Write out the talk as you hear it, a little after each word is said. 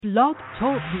Blog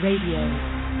Talk Radio.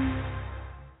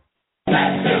 Swing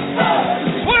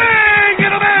and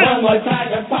a miss! One more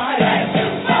time to fight.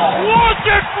 Watch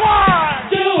it fly!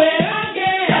 Do it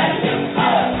again.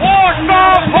 Walk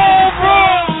off home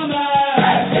run!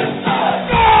 Let's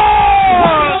go.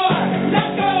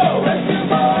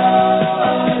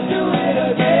 Do it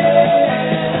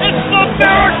again. It's the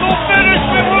miracle finish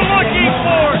we were looking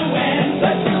for!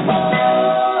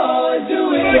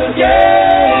 Do it again.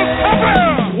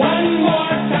 One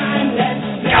more time,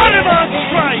 got him on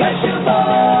strike!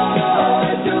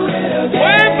 Do it again.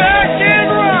 Way back in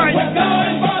right! We're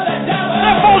going for the double.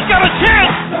 That ball's got a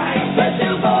chance!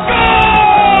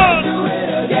 Gone! Do it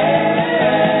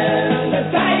again. The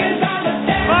Tigers on the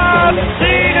stand. Bob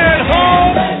Dean at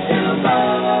home!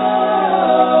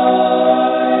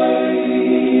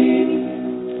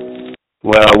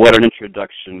 Well, what an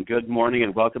introduction. Good morning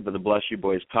and welcome to the Bless You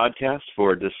Boys podcast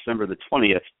for December the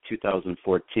 20th,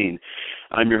 2014.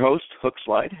 I'm your host,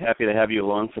 HookSlide. Happy to have you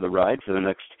along for the ride for the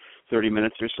next 30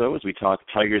 minutes or so as we talk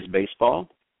Tigers baseball.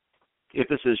 If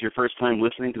this is your first time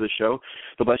listening to the show,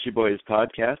 the Bless You Boys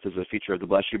podcast is a feature of the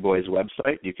Bless You Boys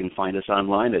website. You can find us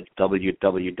online at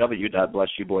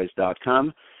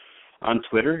www.blessyouboys.com, on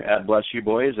Twitter at Bless You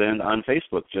Boys, and on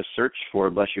Facebook. Just search for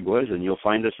Bless You Boys and you'll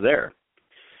find us there.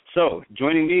 So,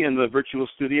 joining me in the virtual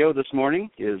studio this morning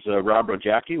is Rob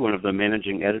Rogacki, one of the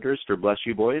managing editors for Bless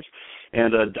You Boys,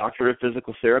 and a doctor of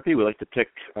physical therapy. We like to pick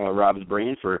Rob's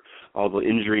brain for all the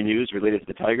injury news related to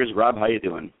the Tigers. Rob, how you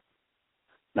doing?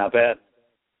 Not bad.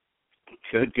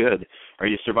 Good, good. Are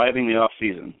you surviving the off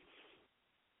season?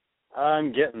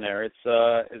 I'm getting there. It's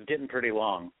getting pretty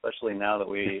long, especially now that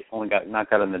we only got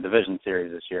knocked out in the division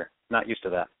series this year. Not used to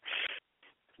that.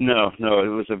 No, it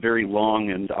was a very long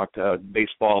and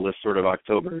baseball this sort of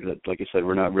October that, like you said,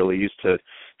 we're not really used to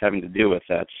having to deal with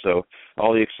that. So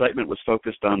all the excitement was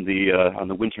focused on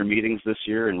the winter meetings this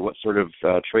year and what sort of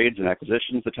trades and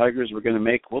acquisitions the Tigers were going to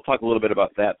make. We'll talk a little bit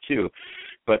about that too.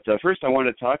 But first I want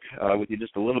to talk with you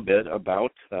just a little bit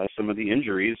about some of the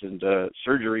injuries and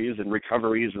surgeries and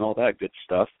recoveries and all that good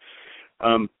stuff.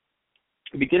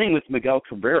 Beginning with Miguel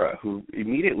Cabrera, who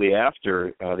immediately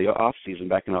after the offseason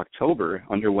back in October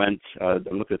underwent,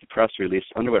 I'm looking at the press release,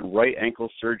 underwent right ankle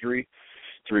surgery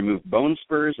to remove bone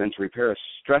spurs and to repair a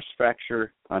stress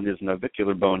fracture on his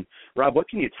navicular bone. Rob, what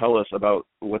can you tell us about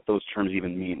what those terms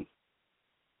even mean?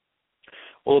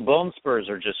 Well, the bone spurs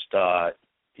are just,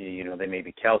 they may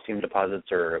be calcium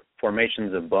deposits or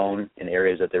formations of bone in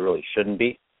areas that they really shouldn't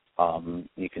be.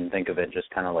 You can think of it just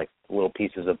kind of like little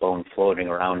pieces of bone floating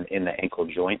around in the ankle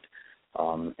joint.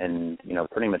 And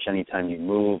pretty much any time you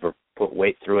move or put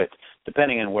weight through it,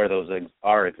 depending on where those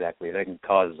are exactly, that can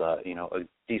cause, a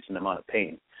decent amount of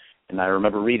pain. And I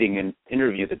remember reading an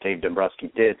interview that Dave Dombrowski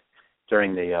did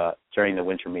during the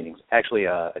winter meetings. Actually,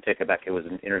 I take it back, it was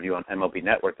an interview on MLB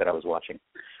Network that I was watching.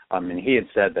 And he had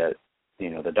said that,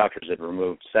 the doctors had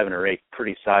removed 7 or 8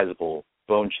 pretty sizable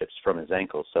bone chips from his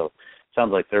ankle. So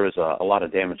sounds like there was a lot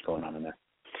of damage going on in there.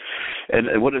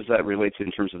 And what does that relate to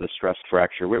in terms of the stress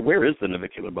fracture? Where is the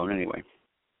navicular bone anyway?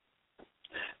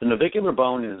 The navicular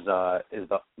bone is the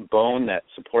bone that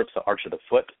supports the arch of the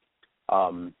foot.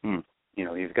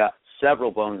 You've got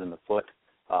several bones in the foot.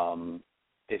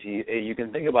 If you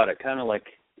can think about it kind of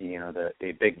like the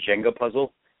big Jenga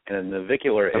puzzle, and the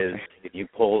navicular is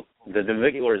the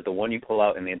navicular is the one you pull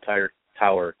out and the entire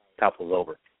tower topples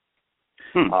over.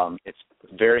 It's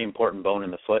a very important bone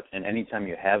in the foot, and anytime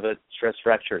you have a stress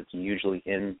fracture, it's usually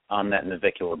on that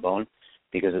navicular bone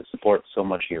because it supports so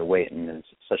much of your weight, and it's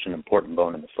such an important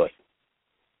bone in the foot.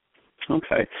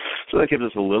 Okay. So that gives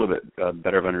us a little bit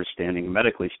better of understanding,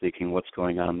 medically speaking, what's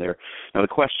going on there. Now, the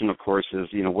question, of course,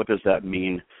 is, what does that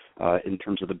mean in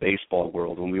terms of the baseball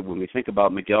world? When we think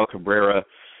about Miguel Cabrera,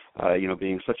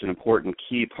 being such an important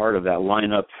key part of that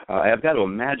lineup, I've got to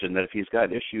imagine that if he's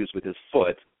got issues with his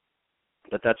foot,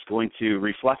 that's going to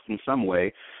reflect in some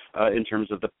way in terms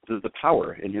of the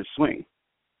power in his swing.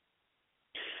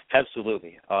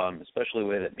 Absolutely, especially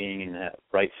with it being in that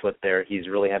right foot there. He's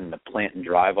really having to plant and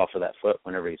drive off of that foot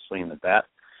whenever he's swinging the bat.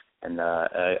 And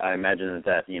I imagine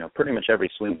that pretty much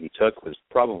every swing he took was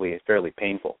probably fairly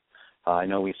painful. I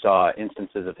know we saw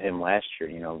instances of him last year,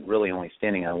 really only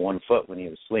standing on one foot when he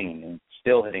was swinging and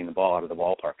still hitting the ball out of the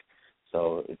ballpark.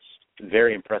 So it's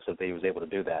very impressive that he was able to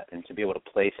do that. And to be able to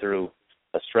play through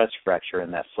a stress fracture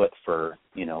in that foot for,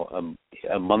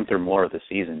 a month or more of the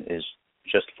season is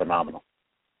just phenomenal.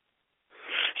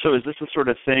 So is this the sort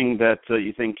of thing that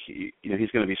you think he's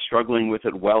going to be struggling with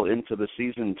it well into the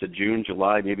season, to June,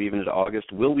 July, maybe even into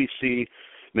August? Will we see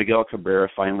Miguel Cabrera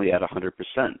finally at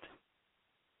 100%?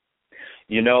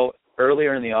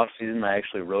 earlier in the off season, I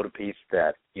actually wrote a piece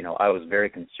that I was very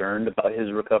concerned about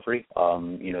his recovery.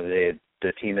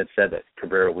 The team had said that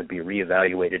Cabrera would be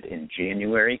reevaluated in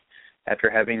January after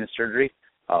having the surgery.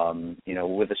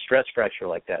 With a stress fracture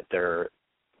like that, they're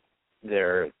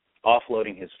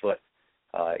offloading his foot.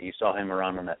 You saw him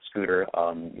around on that scooter,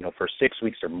 for 6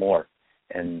 weeks or more,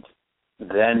 and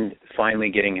then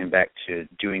finally getting him back to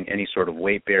doing any sort of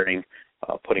weight bearing,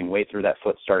 putting weight through that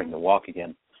foot, starting to walk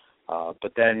again.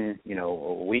 But then,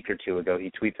 a week or two ago,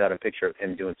 he tweets out a picture of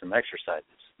him doing some exercises.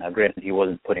 Now, granted, he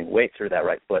wasn't putting weight through that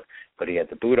right foot, but he had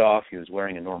the boot off. He was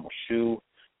wearing a normal shoe.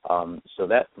 So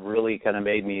that really kind of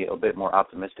made me a bit more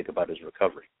optimistic about his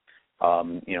recovery.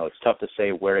 It's tough to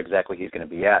say where exactly he's going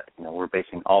to be at. We're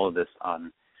basing all of this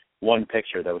on one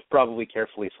picture that was probably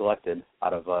carefully selected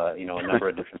out of, a number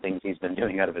of different things he's been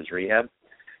doing out of his rehab.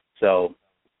 So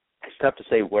it's tough to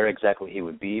say where exactly he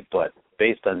would be, but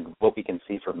based on what we can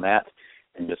see from that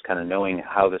and just kind of knowing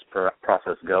how this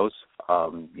process goes,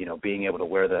 being able to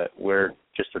wear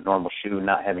just a normal shoe,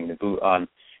 not having the boot on,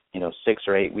 6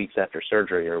 or 8 weeks after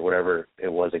surgery or whatever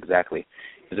it was exactly,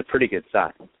 is a pretty good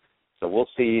sign. So we'll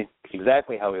see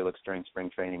exactly how he looks during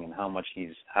spring training and how much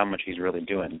he's really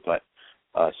doing. But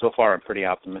so far, I'm pretty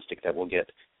optimistic that we'll get,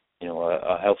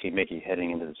 a healthy Mickey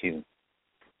heading into the season.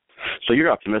 So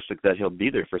you're optimistic that he'll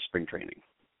be there for spring training?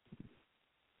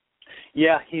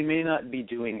 Yeah, he may not be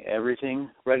doing everything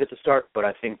right at the start, but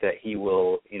I think that he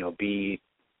will, be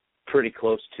pretty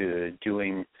close to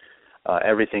doing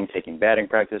everything, taking batting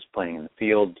practice, playing in the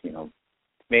field,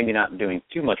 maybe not doing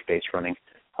too much base running.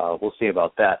 We'll see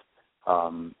about that.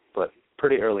 But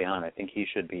pretty early on, I think he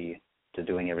should be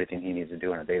doing everything he needs to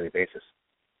do on a daily basis.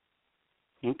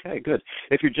 Okay, good.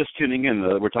 If you're just tuning in,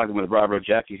 we're talking with Rob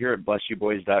Rogacki here at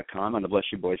BlessYouBoys.com on the Bless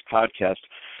You Boys podcast.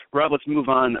 Rob, let's move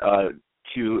on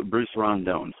to Bruce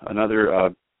Rondon,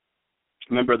 another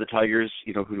member of the Tigers,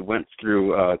 who went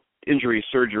through injury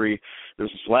surgery. This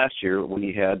was last year when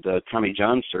he had Tommy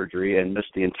John surgery and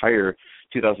missed the entire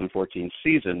 2014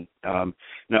 season.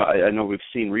 Now, I know we've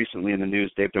seen recently in the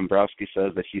news, Dave Dombrowski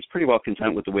says that he's pretty well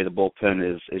content with the way the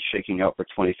bullpen is shaking out for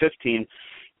 2015,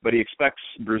 but he expects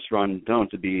Bruce Rondon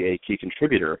to be a key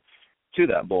contributor to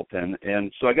that bullpen.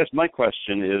 And so I guess my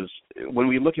question is, when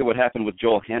we look at what happened with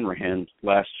Joel Hanrahan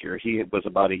last year, he was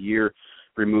about a year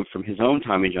removed from his own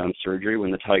Tommy John surgery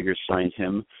when the Tigers signed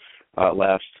him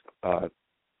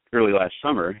early last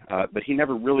summer, but he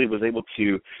never really was able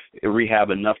to rehab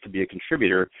enough to be a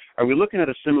contributor. Are we looking at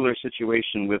a similar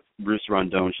situation with Bruce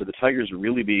Rondon? Should the Tigers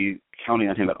really be counting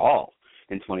on him at all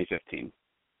in 2015?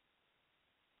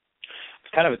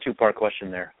 It's kind of a two-part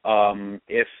question there.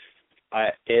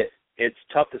 It's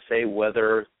tough to say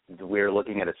whether we're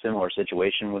looking at a similar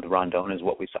situation with Rondon as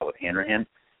what we saw with Hanrahan.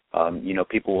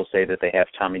 People will say that they have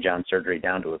Tommy John surgery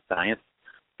down to a science,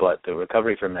 but the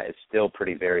recovery from that is still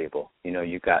pretty variable.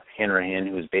 You've got Hanrahan,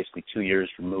 who is basically 2 years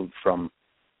removed from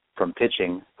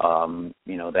pitching.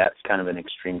 That's kind of an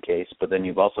extreme case. But then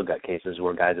you've also got cases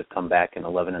where guys have come back in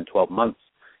 11 and 12 months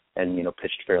and,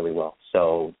 pitched fairly well.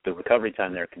 So the recovery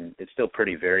time there it's still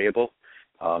pretty variable.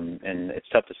 And it's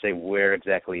tough to say where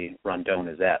exactly Rondon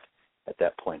is at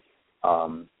that point.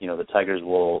 The Tigers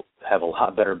will have a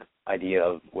lot better idea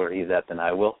of where he's at than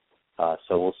I will.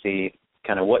 So we'll see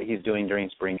kind of what he's doing during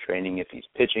spring training, if he's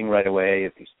pitching right away,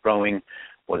 if he's throwing,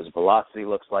 what his velocity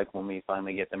looks like when we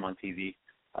finally get them on TV.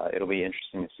 It'll be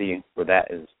interesting to see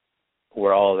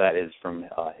where all of that is from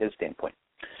his standpoint.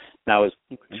 Now, as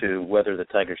to whether the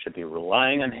Tigers should be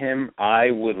relying on him,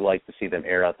 I would like to see them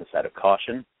err out the side of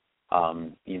caution.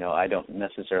 I don't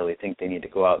necessarily think they need to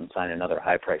go out and sign another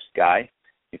high-priced guy.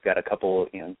 You've got a couple,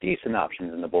 decent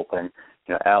options in the bullpen.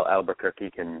 Al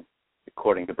Albuquerque can,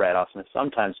 according to Brad Ausmus,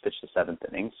 sometimes pitch the seventh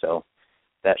inning, so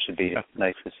that should be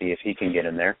nice to see if he can get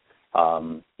in there.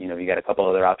 You got a couple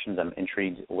other options. I'm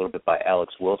intrigued a little bit by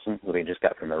Alex Wilson, who they just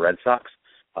got from the Red Sox.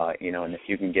 And if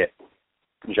you can get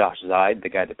Josh Zeid, the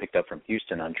guy that picked up from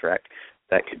Houston, on track,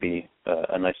 that could be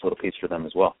a nice little piece for them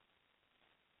as well.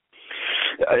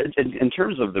 In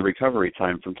terms of the recovery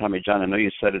time from Tommy John, I know you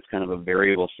said it's kind of a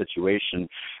variable situation.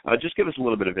 Just give us a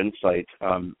little bit of insight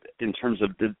in terms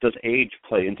of, does age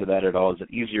play into that at all? Is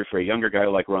it easier for a younger guy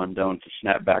like Rondon to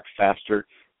snap back faster?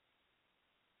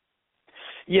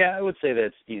 Yeah, I would say that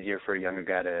it's easier for a younger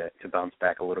guy to bounce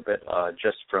back a little bit,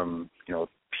 just from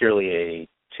purely a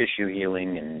tissue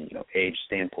healing and age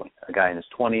standpoint. A guy in his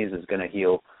 20s is going to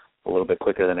heal a little bit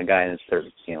quicker than a guy in his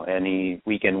 30s. Any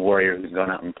weekend warrior who's gone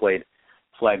out and played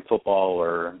flag football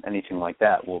or anything like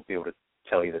that will be able to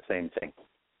tell you the same thing.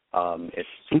 It's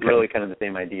really kind of the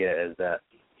same idea as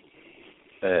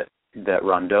that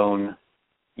Rondon,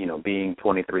 being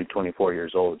 23, 24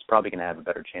 years old, is probably going to have a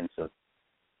better chance of,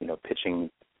 pitching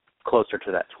closer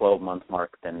to that 12-month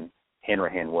mark than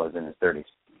Hanrahan was in his 30s.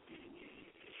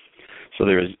 So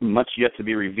there is much yet to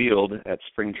be revealed at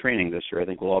spring training this year. I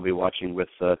think we'll all be watching with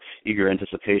eager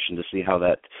anticipation to see how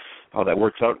that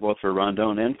works out, both for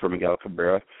Rondon and for Miguel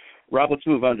Cabrera. Rob, let's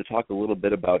move on to talk a little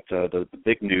bit about the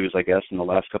big news, I guess, in the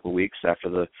last couple of weeks after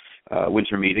the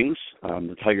winter meetings.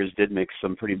 The Tigers did make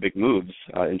some pretty big moves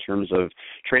in terms of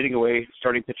trading away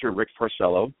starting pitcher Rick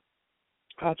Porcello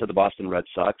to the Boston Red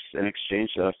Sox in exchange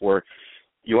for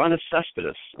Yoenis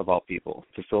Cespedes, of all people,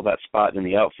 to fill that spot in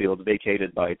the outfield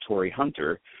vacated by Torrey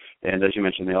Hunter. And as you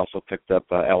mentioned, they also picked up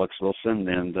Alex Wilson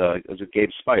and was it Gabe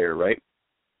Spire, right?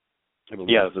 I believe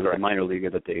it was a minor leaguer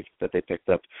that they picked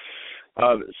up.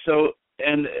 So,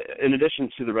 and in addition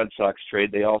to the Red Sox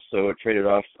trade, they also traded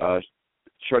off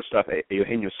shortstop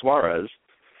Eugenio Suarez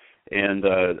and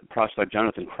prospect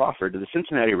Jonathan Crawford to the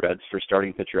Cincinnati Reds for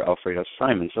starting pitcher Alfredo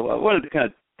Simon. So I wanted to kind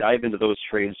of dive into those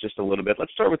trades just a little bit.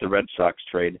 Let's start with the Red Sox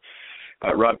trade.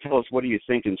 Rob, tell us, what do you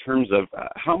think in terms of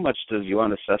how much does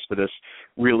Yoenis Cespedes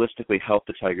realistically help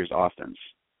the Tigers' offense?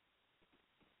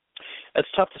 It's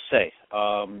tough to say.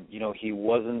 He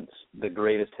wasn't the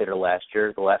greatest hitter last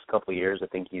year. The last couple of years, I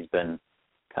think he's been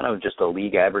kind of just a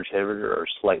league average hitter or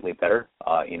slightly better.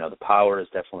 The power is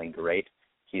definitely great.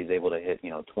 He's able to hit,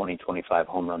 20, 25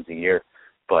 home runs a year.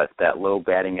 But that low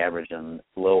batting average and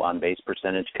low on-base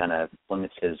percentage kind of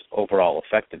limits his overall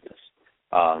effectiveness.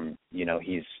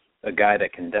 He's a guy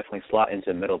that can definitely slot into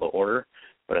the middle of the order,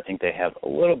 but I think they have a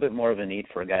little bit more of a need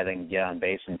for a guy that can get on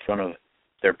base in front of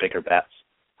their bigger bats.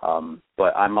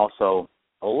 But I'm also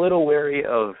a little wary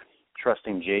of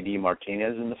trusting J.D.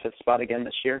 Martinez in the fifth spot again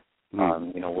this year.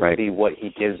 We'll see what he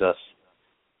gives us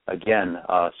again.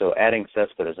 So adding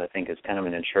Cespedes, I think, is kind of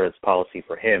an insurance policy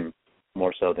for him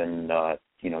more so than,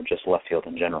 just left field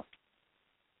in general.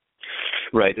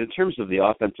 Right. In terms of the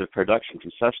offensive production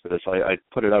from Cespedes, I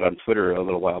put it out on Twitter a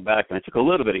little while back, and I took a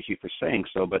little bit of heat for saying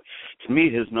so, but to me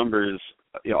his numbers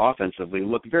offensively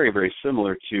look very, very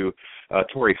similar to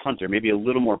Torrey Hunter, maybe a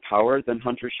little more power than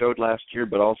Hunter showed last year,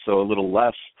 but also a little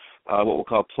less what we'll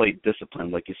call plate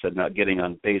discipline, like you said, not getting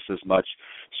on base as much,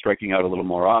 striking out a little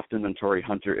more often than Torrey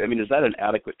Hunter. I mean, is that an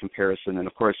adequate comparison? And,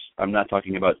 of course, I'm not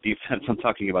talking about defense. I'm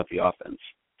talking about the offense.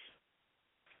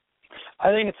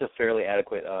 I think it's a fairly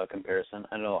adequate comparison.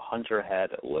 I know Hunter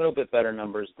had a little bit better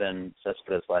numbers than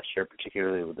Cespedes last year,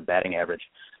 particularly with the batting average.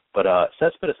 But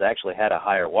Cespedes actually had a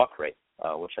higher walk rate,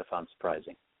 which I found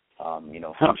surprising.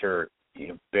 Hunter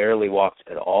barely walked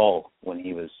at all when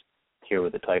he was here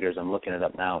with the Tigers. I'm looking it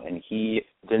up now, and he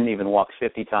didn't even walk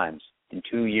 50 times in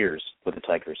 2 years with the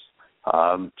Tigers.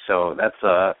 So that's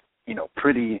a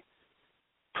pretty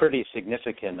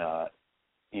significant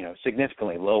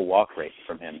significantly low walk rate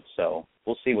from him. So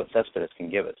we'll see what Cespedes can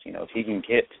give us. If he can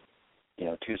get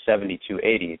 270,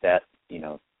 280, that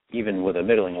even with a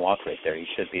middling walk rate there, he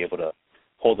should be able to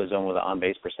hold his own with an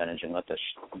on-base percentage and let the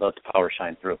power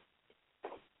shine through.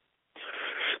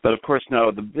 But, of course,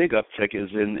 now the big uptick is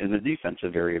in the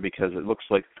defensive area because it looks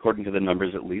like, according to the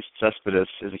numbers at least, Cespedes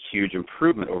is a huge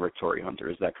improvement over Torrey Hunter.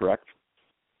 Is that correct?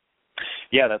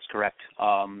 Yeah, that's correct.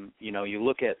 You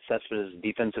look at Cespedes'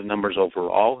 defensive numbers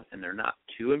overall, and they're not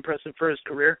too impressive for his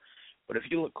career. But if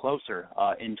you look closer,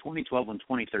 in 2012 and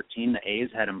 2013, the A's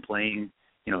had him playing,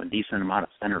 a decent amount of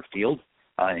center field,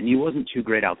 and he wasn't too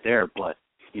great out there. But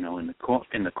in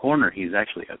the corner, he's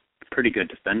actually a pretty good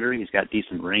defender. He's got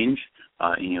decent range.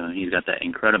 He's got that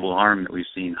incredible arm that we've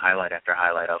seen highlight after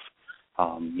highlight of.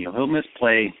 He'll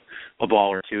misplay a ball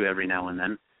or two every now and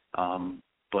then.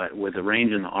 But with the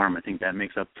range and the arm, I think that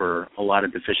makes up for a lot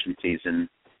of deficiencies in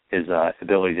his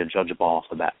ability to judge a ball off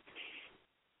the bat.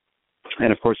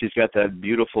 And, of course, he's got that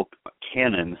beautiful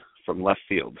cannon from left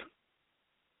field.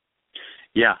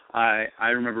 Yeah, I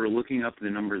remember looking up the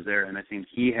numbers there, and I think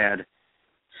he had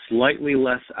slightly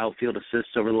less outfield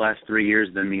assists over the last 3 years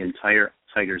than the entire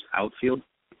Tigers outfield.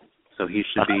 So he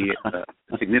should be a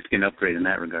significant upgrade in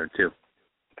that regard, too.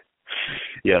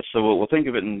 Yeah, so we'll think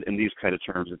of it in these kind of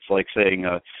terms. It's like saying,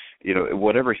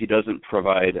 whatever he doesn't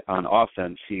provide on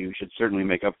offense, he should certainly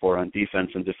make up for on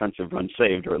defense and defensive runs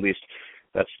saved, or at least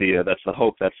that's the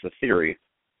hope, that's the theory.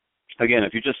 Again,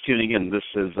 if you're just tuning in, this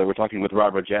is we're talking with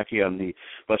Rob Rogacki on the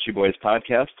Bless You Boys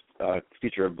podcast,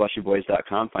 feature of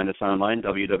BlessYouBoys.com. Find us online,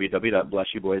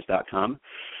 www.blessyouboys.com.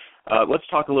 Let's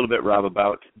talk a little bit, Rob,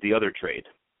 about the other trade,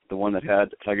 the one that had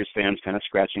Tigers fans kind of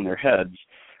scratching their heads,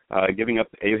 giving up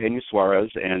Eugenio Suarez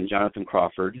and Jonathan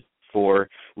Crawford for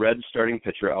Reds starting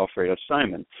pitcher Alfredo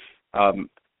Simon.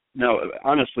 Now,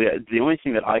 honestly, the only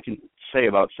thing that I can say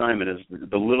about Simon is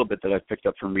the little bit that I've picked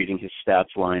up from reading his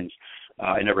stats lines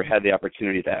I never had the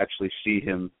opportunity to actually see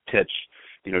him pitch,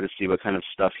 to see what kind of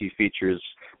stuff he features.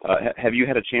 Have you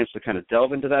had a chance to kind of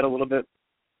delve into that a little bit?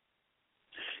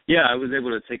 Yeah, I was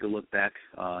able to take a look back,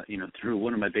 through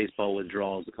one of my baseball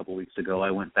withdrawals a couple weeks ago.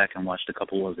 I went back and watched a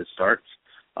couple of his starts.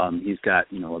 He's got,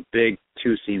 a big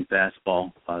two-seam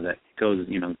fastball that goes,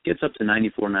 gets up to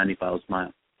 95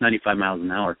 miles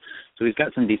an hour. So he's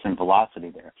got some decent velocity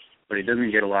there, but he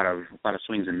doesn't get a lot of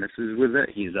swings and misses with it.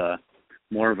 He's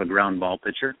more of a ground ball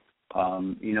pitcher.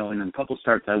 In a couple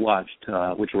starts I watched,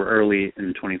 which were early in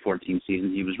the 2014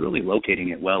 season, he was really locating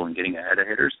it well and getting ahead of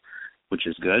hitters, which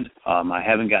is good. I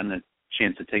haven't gotten a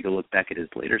chance to take a look back at his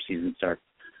later season start,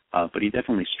 but he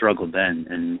definitely struggled then.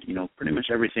 And pretty much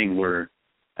everything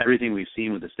we've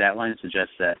seen with the stat line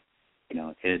suggests that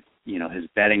his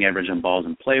batting average on balls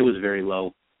in play was very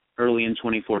low early in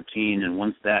 2014, and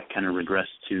once that kind of regressed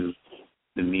to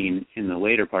the mean in the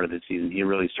later part of the season, he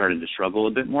really started to struggle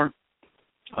a bit more.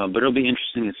 But it'll be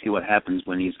interesting to see what happens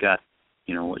when he's got,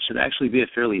 what should actually be a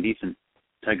fairly decent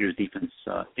Tigers defense,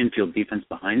 infield defense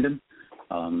behind him.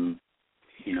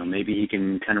 Maybe he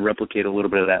can kind of replicate a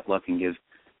little bit of that luck and give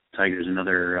Tigers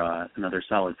another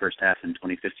solid first half in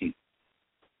 2015.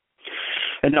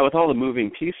 And now with all the moving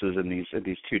pieces in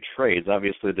these two trades,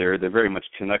 obviously they're very much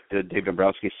connected. Dave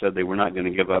Dombrowski said they were not going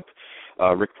to give up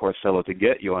Rick Porcello to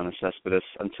get Yoenis Cespedes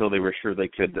until they were sure they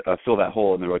could fill that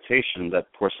hole in the rotation that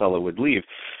Porcello would leave.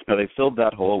 Now they filled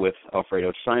that hole with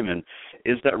Alfredo Simon.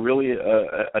 Is that really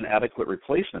an adequate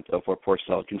replacement, though, for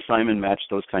Porcello? Can Simon match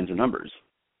those kinds of numbers?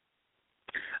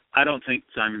 I don't think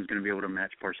Simon's going to be able to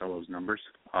match Porcello's numbers.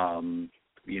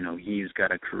 He's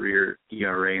got a career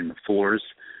ERA in the 4s.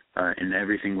 And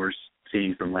everything we're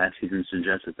seeing from last season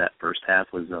suggests that first half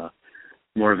was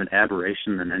more of an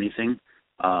aberration than anything.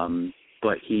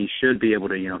 But he should be able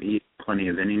to, eat plenty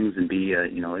of innings and be a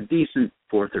decent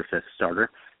 4th or 5th starter.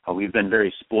 We've been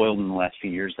very spoiled in the last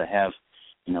few years to have,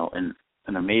 an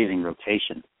amazing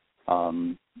rotation.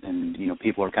 And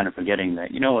people are kind of forgetting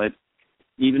that,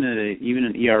 even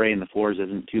an ERA in the 4s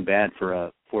isn't too bad for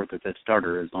a 4th or 5th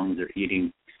starter as long as they're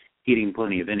eating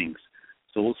plenty of innings.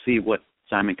 So we'll see what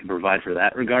Simon can provide for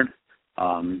that regard.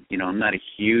 I'm not a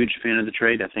huge fan of the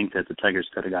trade. I think that the Tigers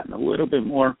could have gotten a little bit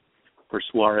more for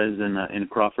Suarez and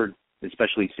Crawford,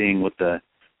 especially seeing what the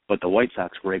White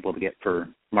Sox were able to get for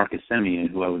Marcus Semien,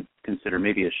 who I would consider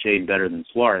maybe a shade better than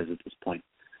Suarez at this point.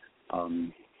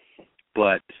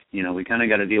 But we kind of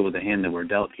got to deal with the hand that we're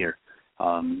dealt here.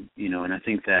 And I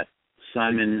think that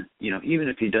Simon, even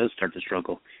if he does start to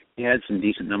struggle, he had some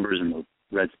decent numbers in the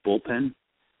Reds bullpen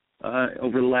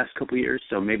over the last couple of years,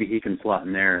 so maybe he can slot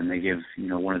in there and they give,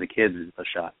 one of the kids a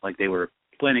shot like they were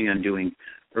planning on doing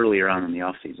earlier on in the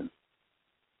off season.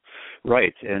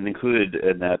 Right, and included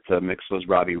in that mix was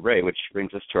Robbie Ray, which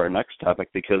brings us to our next topic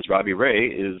because Robbie Ray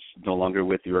is no longer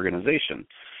with the organization.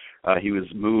 He was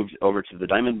moved over to the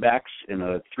Diamondbacks in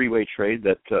a 3-way trade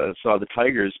that saw the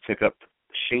Tigers pick up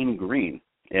Shane Green.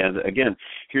 And again,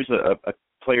 here's a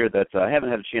player that I haven't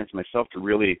had a chance myself to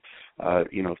really,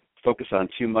 focus on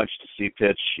too much to see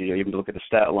pitch, even to look at the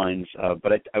stat lines.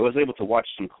 But I was able to watch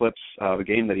some clips of a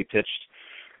game that he pitched,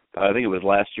 I think it was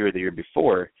last year or the year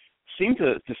before, seemed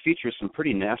to feature some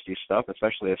pretty nasty stuff,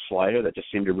 especially a slider that just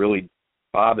seemed to really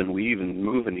bob and weave and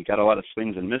move, and he got a lot of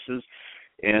swings and misses.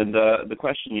 And the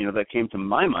question, that came to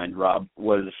my mind, Rob,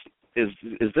 was, is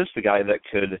this the guy that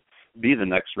could be the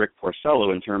next Rick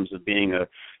Porcello in terms of being a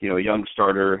young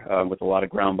starter with a lot of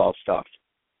ground ball stuff?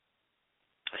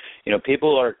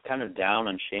 People are kind of down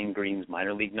on Shane Green's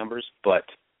minor league numbers, but,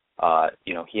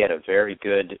 he had a very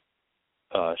good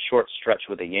short stretch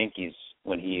with the Yankees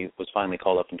when he was finally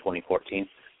called up in 2014.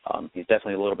 He's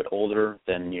definitely a little bit older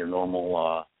than your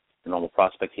normal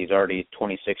prospect. He's already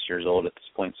 26 years old at this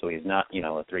point, so he's not,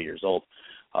 3 years old.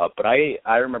 But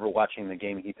I remember watching the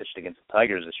game he pitched against the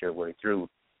Tigers this year where he threw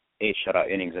 8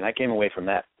 shutout innings, and I came away from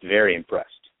that very impressed.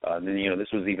 This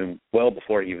was even well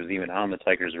before he was even on the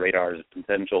Tigers' radar as a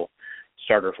potential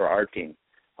starter for our team.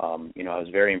 I was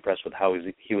very impressed with how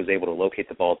he was able to locate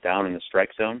the ball down in the strike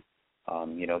zone.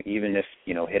 Even if,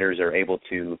 hitters are able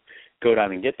to go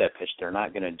down and get that pitch, they're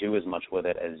not going to do as much with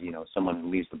it as, someone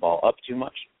who leaves the ball up too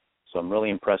much. So I'm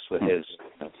really impressed with his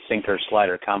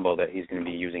sinker-slider combo that he's going to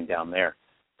be using down there.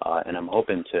 And I'm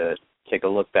hoping to take a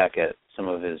look back at some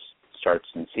of his starts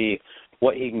and see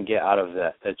what he can get out of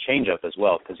that changeup as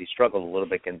well, because he struggled a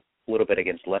little bit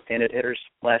against left-handed hitters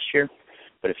last year.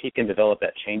 But if he can develop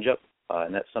that changeup,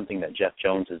 and that's something that Jeff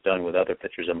Jones has done with other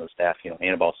pitchers on the staff,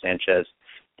 Anibal Sanchez,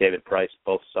 David Price,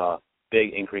 both saw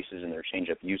big increases in their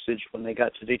changeup usage when they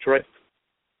got to Detroit.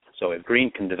 So if Green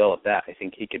can develop that, I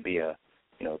think he could be a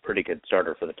pretty good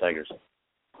starter for the Tigers.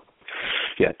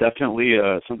 Yeah, definitely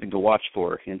something to watch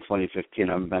for in 2015.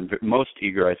 I'm most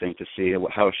eager, I think, to see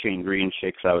how Shane Green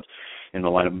shakes out in the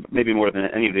lineup, maybe more than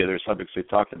any of the other subjects we've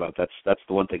talked about. That's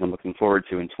the one thing I'm looking forward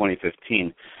to in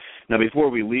 2015. Now, before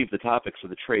we leave the topics of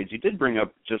the trades, you did bring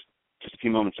up just a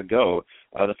few moments ago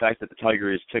the fact that the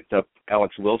Tigers picked up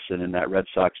Alex Wilson in that Red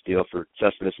Sox deal for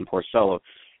Cespedes and Porcello.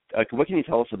 What can you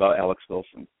tell us about Alex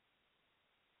Wilson?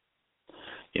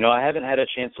 I haven't had a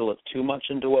chance to look too much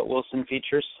into what Wilson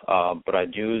features, but I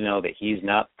do know that he's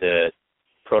not the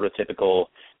prototypical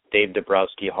Dave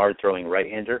Dabrowski hard-throwing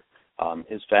right-hander.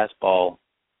 His fastball,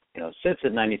 sits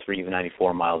at 93, even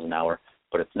 94 miles an hour,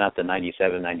 but it's not the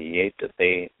 97, 98 that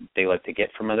they like to get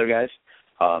from other guys.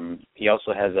 He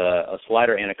also has a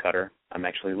slider and a cutter. I'm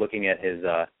actually looking at his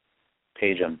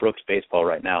page on Brooks Baseball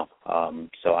right now,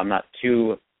 so I'm not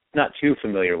too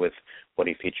familiar with what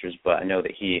he features, but I know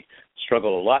that he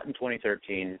struggled a lot in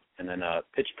 2013 and then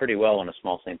pitched pretty well on a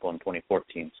small sample in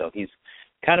 2014. So he's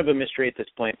kind of a mystery at this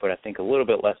point, but I think a little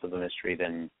bit less of a mystery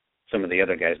than some of the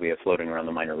other guys we have floating around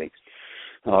the minor leagues.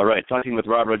 All right, talking with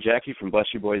Rob Rogacki from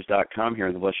BlessYouBoys.com here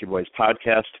on the Bless You Boys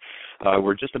podcast.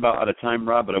 We're just about out of time,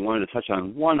 Rob, but I wanted to touch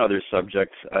on one other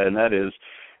subject, and that is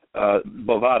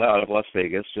Bovada out of Las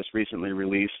Vegas just recently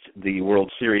released the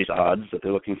World Series odds that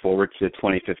they're looking forward to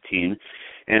 2015,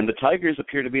 and the Tigers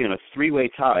appear to be in a three-way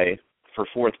tie for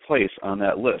fourth place on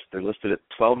that list. They're listed at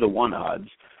 12-1 odds,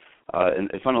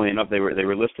 and funnily enough, they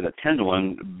were listed at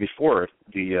 10-1 before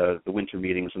the winter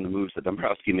meetings and the moves that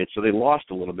Dombrowski made, so they lost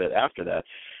a little bit after that.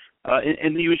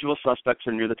 And the usual suspects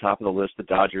are near the top of the list: the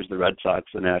Dodgers, the Red Sox,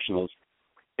 the Nationals.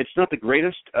 It's not the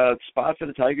greatest spot for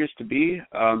the Tigers to be,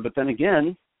 but then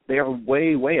again, they are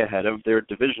way, way ahead of their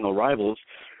divisional rivals,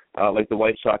 like the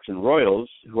White Sox and Royals,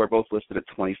 who are both listed at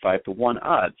 25-1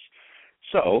 odds.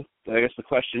 So I guess the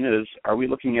question is, are we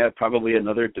looking at probably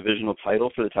another divisional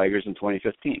title for the Tigers in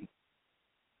 2015?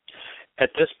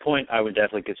 At this point, I would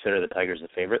definitely consider the Tigers the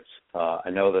favorites. I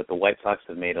know that the White Sox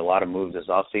have made a lot of moves this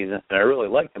offseason, and I really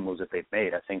like the moves that they've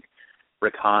made. I think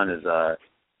Rick Hahn is,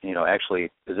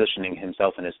 actually positioning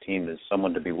himself and his team as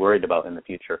someone to be worried about in the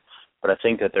future. But I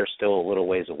think that they're still a little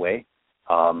ways away.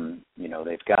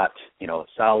 They've got, a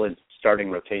solid starting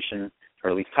rotation,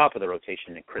 or at least top of the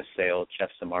rotation in Chris Sale, Jeff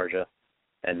Samardzija,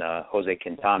 and Jose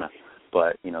Quintana.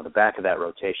 But, the back of that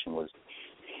rotation was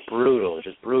brutal,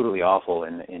 just brutally awful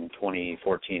in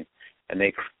 2014. And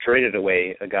they traded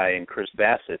away a guy in Chris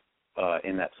Bassett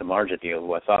in that Samardzija deal,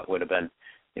 who I thought would have been,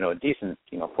 a decent,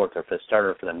 fourth or fifth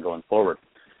starter for them going forward.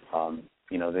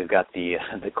 They've got the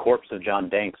corpse of John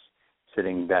Danks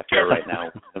sitting back there right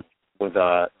now with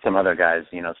some other guys,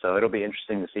 so it'll be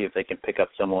interesting to see if they can pick up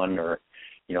someone or,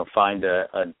 find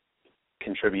a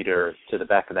contributor to the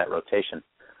back of that rotation.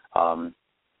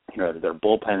 Their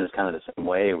bullpen is kind of the same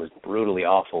way. It was brutally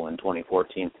awful in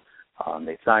 2014.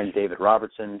 They signed David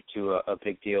Robertson to a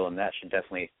big deal, and that should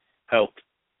definitely help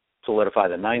solidify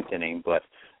the ninth inning, but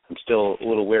I'm still a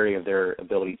little wary of their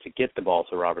ability to get the ball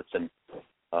to Robertson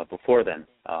before then.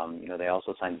 They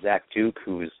also signed Zach Duke,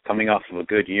 who's coming off of a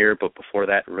good year, but before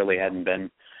that really hadn't been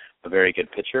a very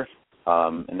good pitcher.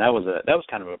 And that was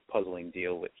kind of a puzzling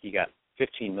deal. He got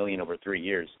 $15 million over 3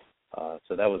 years,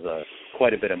 so that was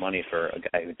quite a bit of money for a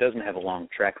guy who doesn't have a long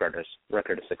track record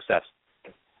of success.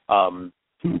 And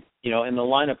the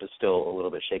lineup is still a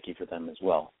little bit shaky for them as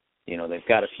well. They've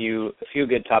got a few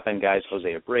good top end guys.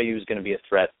 Jose Abreu is going to be a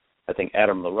threat. I think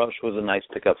Adam LaRoche was a nice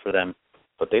pickup for them.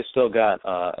 But they've still got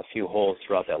a few holes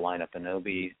throughout that lineup, and it'll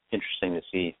be interesting to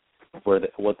see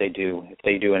what they do, if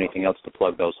they do anything else to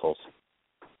plug those holes.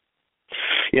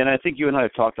 Yeah, and I think you and I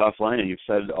have talked offline, and you've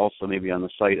said also maybe on the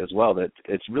site as well that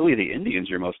it's really the Indians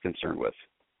you're most concerned with.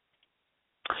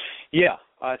 Yeah,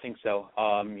 I think so.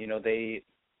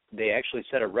 They actually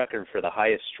set a record for the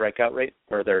highest strikeout rate,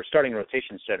 or their starting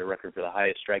rotation set a record for the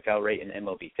highest strikeout rate in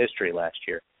MLB history last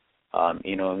year.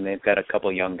 And they've got a couple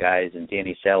of young guys, and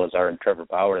Danny Salazar and Trevor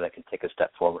Bauer, that can take a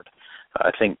step forward.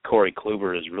 I think Corey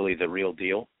Kluber is really the real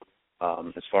deal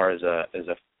as far as a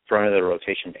front of the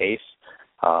rotation ace.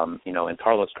 And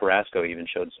Carlos Carrasco even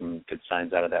showed some good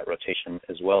signs out of that rotation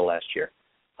as well last year.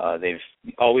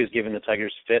 They've always given the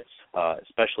Tigers fits,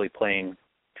 especially playing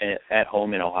at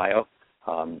home in Ohio.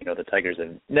 The Tigers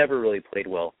have never really played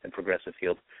well in Progressive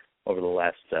Field over the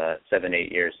last 7-8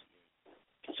 years.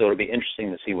 So it'll be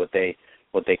interesting to see what they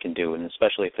can do, and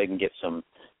especially if they can get some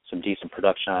decent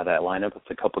production out of that lineup. If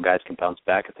a couple guys can bounce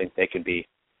back, I think they could be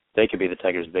the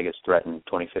Tigers' biggest threat in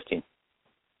 2015.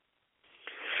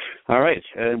 All right,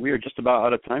 we are just about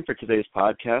out of time for today's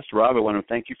podcast. Rob, I want to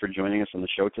thank you for joining us on the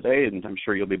show today, and I'm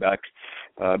sure you'll be back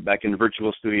in the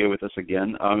virtual studio with us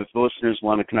again. If the listeners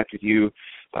want to connect with you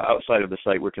outside of the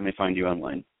site, where can they find you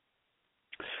online?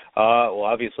 Well,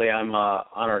 obviously, I'm on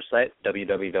our site,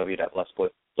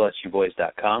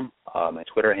 www.blessyouboys.com. My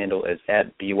Twitter handle is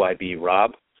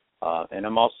 @BYBRob, and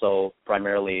I'm also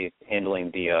primarily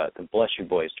handling the Bless You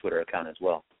Boys Twitter account as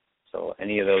well. So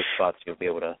any of those spots, you'll be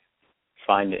able to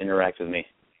find and interact with me.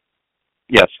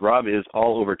 Yes, Rob is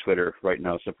all over Twitter right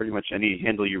now, so pretty much any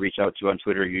handle you reach out to on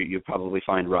Twitter, you probably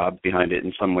find Rob behind it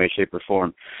in some way, shape, or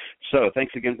form. So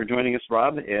thanks again for joining us,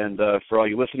 Rob, and for all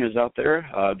you listeners out there,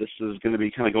 this is going to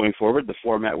be kind of going forward, the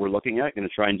format we're looking at, going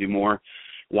to try and do more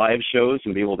live shows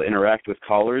and be able to interact with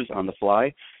callers on the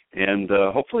fly, and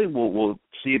hopefully we'll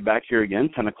see you back here again,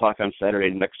 10 o'clock on Saturday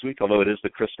next week, although it is the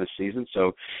Christmas season.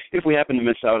 So if we happen to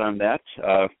miss out on that,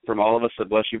 from all of us at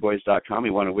BlessYouBoys.com, we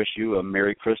want to wish you a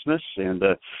Merry Christmas and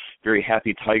a very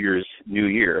happy Tigers New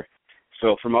Year.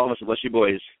 So from all of us at Bless You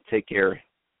Boys, take care